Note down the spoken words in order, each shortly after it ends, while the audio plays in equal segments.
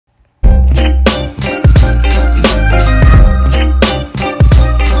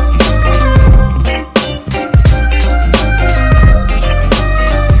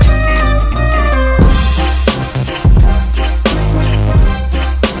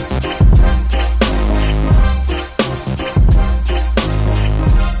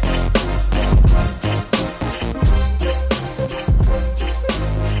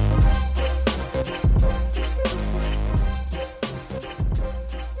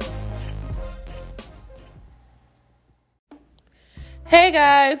Hey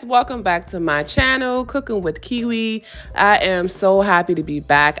guys, welcome back to my channel, Cooking with Kiwi. I am so happy to be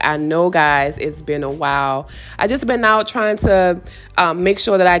back. I know guys, it's been a while. I just been out trying to make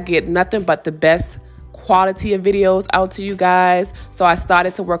sure that I get nothing but the best quality of videos out to you guys. So I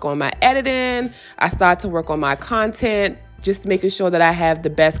started to work on my editing. I started to work on my content, just making sure that I have the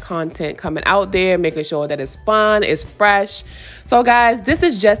best content coming out there, making sure that it's fun, it's fresh. So guys, this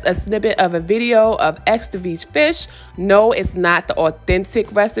is just a snippet of a video of Escovitc fish. No, it's not the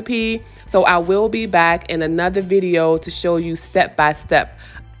authentic recipe. So I will be back in another video to show you step by step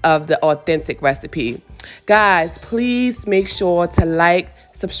of the authentic recipe. Guys, please make sure to like,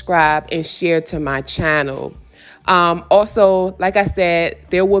 subscribe, and share to my channel. Also, like I said,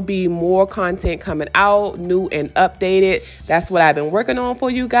 there will be more content coming out, new and updated. That's what I've been working on for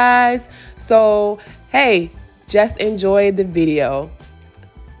you guys. So, hey, just enjoy the video.